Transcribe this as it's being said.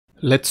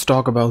Let's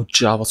talk about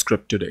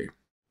JavaScript today.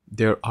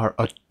 There are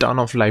a ton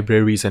of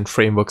libraries and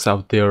frameworks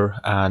out there,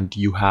 and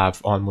you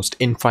have almost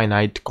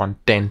infinite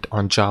content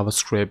on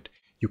JavaScript.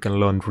 You can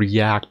learn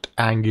React,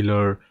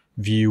 Angular,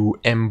 Vue,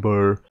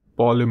 Ember,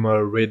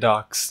 Polymer,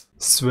 Redux,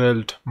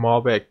 Svelte,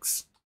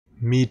 MobX,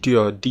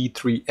 Meteor,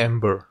 D3,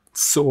 Ember,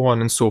 so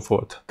on and so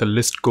forth. The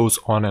list goes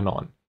on and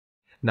on.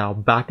 Now,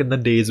 back in the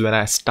days when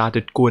I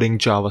started coding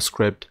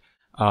JavaScript,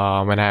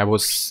 when I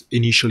was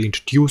initially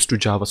introduced to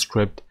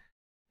JavaScript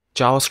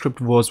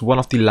was one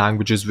of the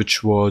languages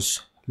which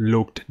was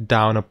looked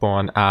down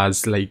upon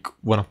as like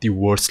one of the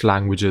worst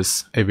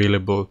languages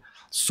available.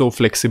 So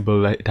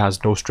flexible, it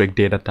has no strict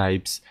data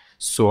types,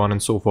 so on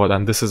and so forth.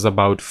 And this is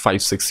about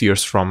 5-6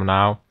 years from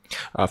now,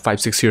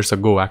 5-6 years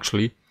ago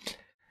actually.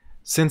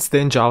 Since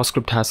then,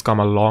 JavaScript has come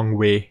a long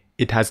way.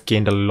 It has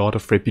gained a lot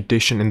of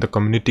reputation in the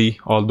community,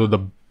 although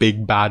the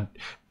big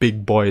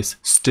boys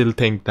still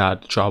think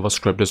that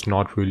JavaScript is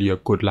not really a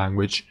good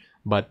language.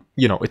 But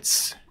you know,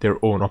 it's their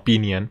own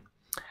opinion.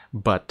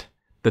 But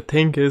the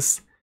thing is,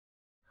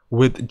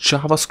 with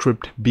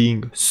JavaScript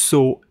being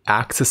so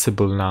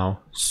accessible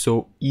now,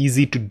 so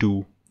easy to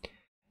do,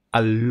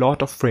 a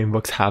lot of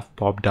frameworks have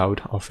popped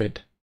out of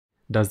it.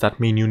 Does that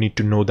mean you need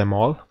to know them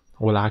all?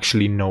 Well,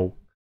 actually no.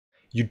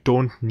 You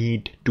don't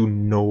need to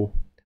know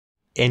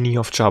any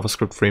of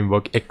JavaScript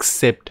framework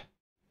except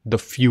the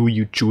few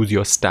you choose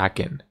your stack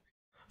in.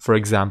 For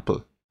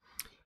example,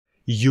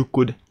 you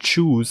could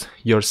choose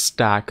your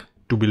stack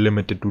to be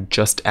limited to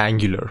just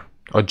Angular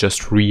or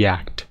just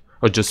React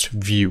or just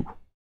Vue,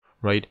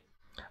 right?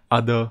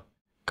 Other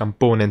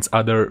components,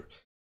 other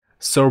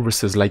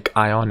services like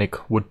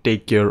Ionic would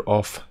take care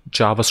of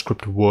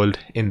JavaScript world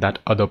in that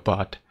other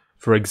part.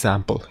 For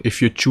example,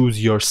 if you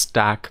choose your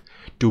stack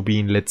to be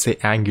in, let's say,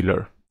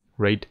 Angular,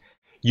 right?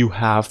 You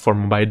have, for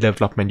mobile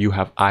development, you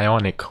have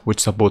Ionic,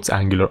 which supports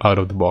Angular out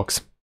of the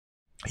box.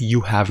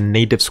 You have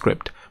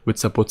NativeScript, which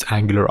supports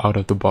Angular out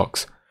of the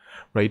box.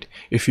 Right?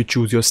 If you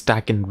choose your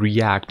stack in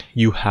React,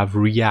 you have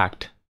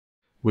React,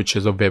 which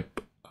is a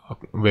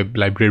web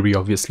library,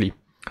 obviously.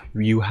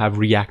 You have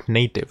React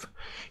Native.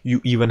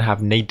 You even have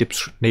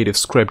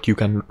NativeScript. You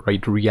can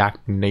write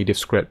React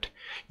NativeScript.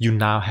 You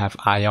now have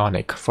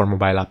Ionic for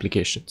mobile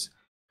applications.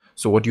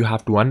 So what you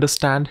have to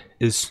understand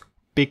is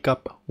pick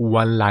up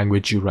one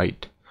language you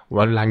write,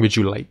 one language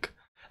you like.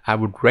 I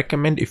would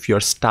recommend, if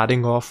you're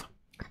starting off,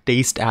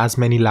 taste as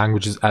many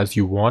languages as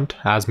you want,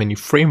 as many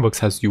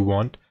frameworks as you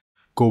want.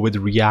 Go with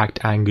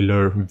React,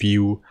 Angular,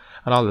 Vue,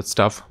 and all that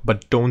stuff,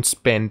 but don't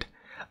spend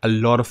a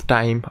lot of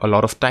time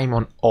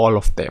on all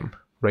of them,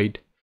 right?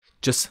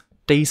 Just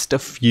taste a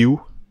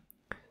few,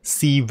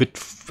 see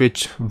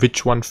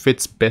which one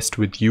fits best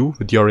with you,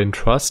 with your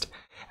interest,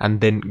 and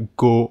then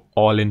go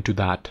all into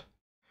that.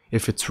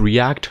 If it's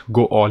React,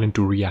 go all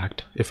into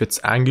React. If it's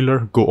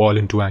Angular, go all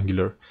into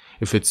Angular.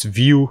 If it's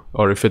Vue,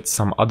 or if it's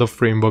some other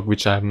framework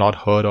which I have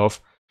not heard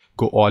of,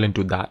 go all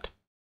into that.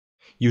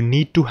 You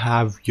need to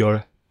have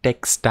your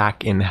tech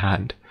stack in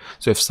hand.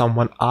 So if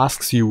someone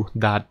asks you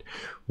that,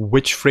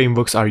 which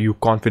frameworks are you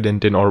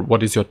confident in, or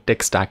what is your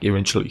tech stack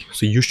eventually,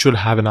 so you should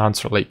have an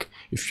answer. Like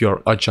if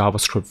you're a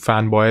JavaScript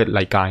fanboy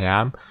like I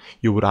am,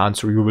 you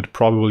would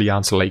probably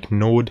answer like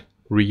Node,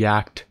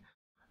 React.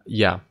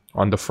 Yeah,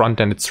 on the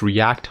front end it's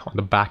React, on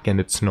the back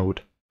end it's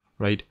Node,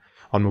 right?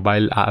 On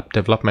mobile app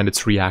development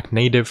it's React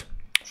Native.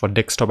 For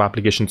desktop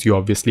applications you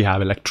obviously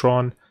have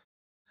Electron,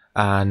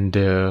 and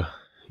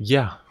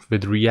yeah,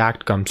 with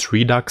React comes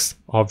Redux,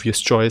 obvious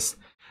choice.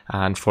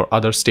 And for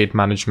other state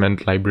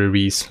management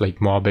libraries like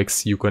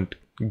MobX, you can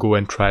go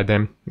and try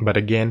them. But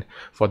again,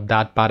 for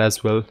that part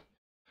as well,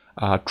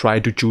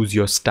 try to choose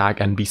your stack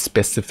and be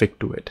specific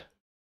to it.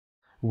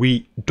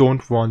 We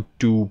don't want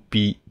to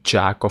be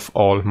jack of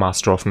all,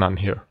 master of none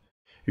here.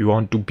 We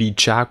want to be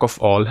jack of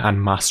all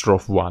and master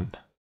of one,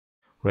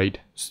 right?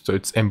 So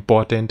it's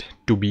important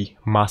to be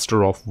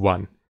master of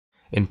one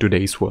in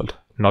today's world,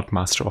 not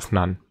master of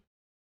none.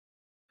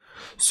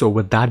 So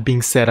with that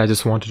being said, I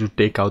just wanted to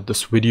take out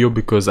this video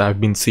because I've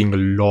been seeing a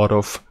lot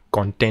of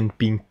content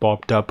being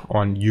popped up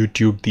on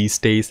YouTube these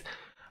days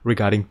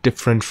regarding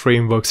different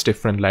frameworks,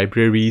 different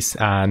libraries,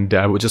 and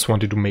I just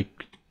wanted to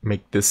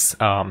make this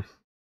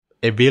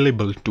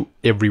available to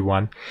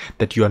everyone,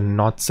 that you are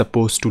not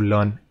supposed to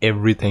learn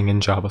everything in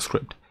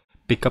JavaScript.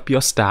 Pick up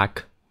your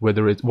stack,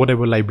 whether it's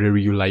whatever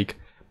library you like,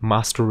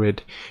 master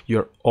it.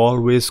 You're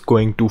always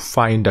going to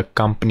find a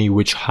company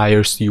which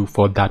hires you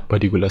for that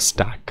particular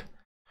stack.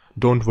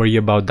 Don't worry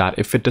about that.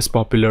 If it is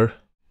popular,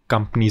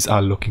 companies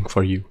are looking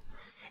for you.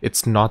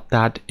 It's not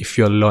that if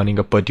you're learning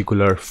a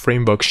particular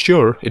framework,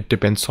 sure, it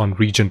depends on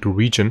region to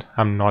region.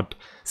 I'm not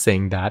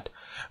saying that.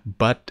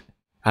 But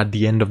at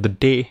the end of the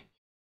day,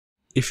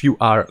 if you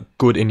are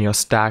good in your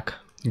stack,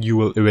 you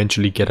will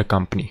eventually get a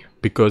company,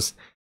 because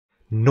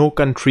no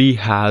country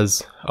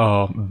has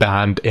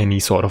banned any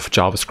sort of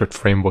JavaScript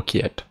framework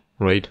yet.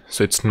 Right?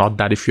 So it's not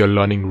that if you're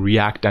learning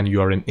React and you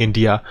are in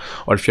India,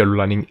 or if you're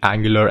learning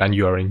Angular and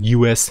you are in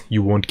US,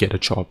 you won't get a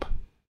job.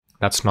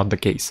 That's not the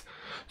case.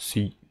 So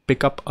you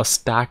pick up a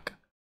stack,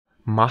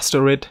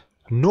 master it,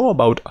 know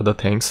about other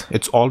things.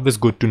 It's always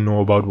good to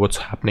know about what's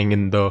happening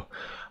in the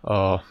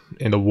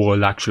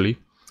world actually,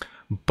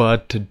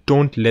 but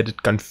don't let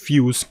it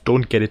confuse,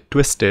 don't get it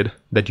twisted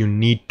that you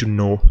need to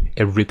know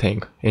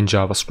everything in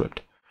JavaScript,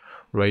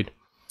 right?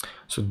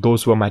 So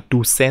those were my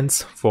 2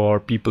 cents for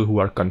people who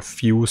are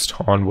confused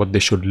on what they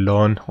should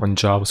learn on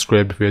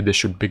JavaScript, where they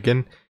should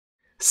begin.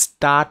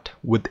 Start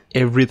with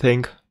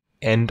everything,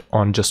 end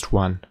on just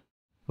one,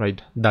 right?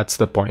 That's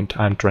the point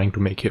I'm trying to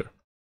make here.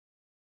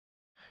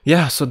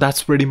 Yeah, so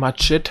that's pretty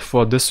much it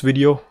for this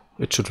video.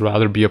 It should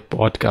rather be a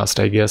podcast,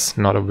 I guess,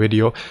 not a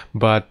video,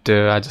 but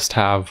I just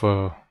have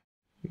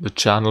the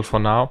channel for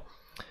now.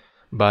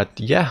 But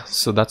yeah,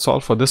 so that's all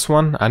for this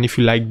one. And if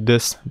you like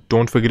this,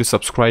 don't forget to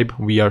subscribe.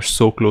 We are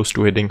so close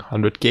to hitting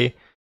 100K.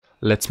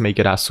 Let's make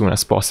it as soon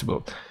as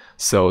possible.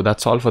 So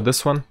that's all for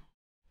this one,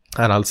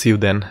 and I'll see you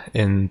then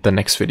in the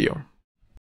next video.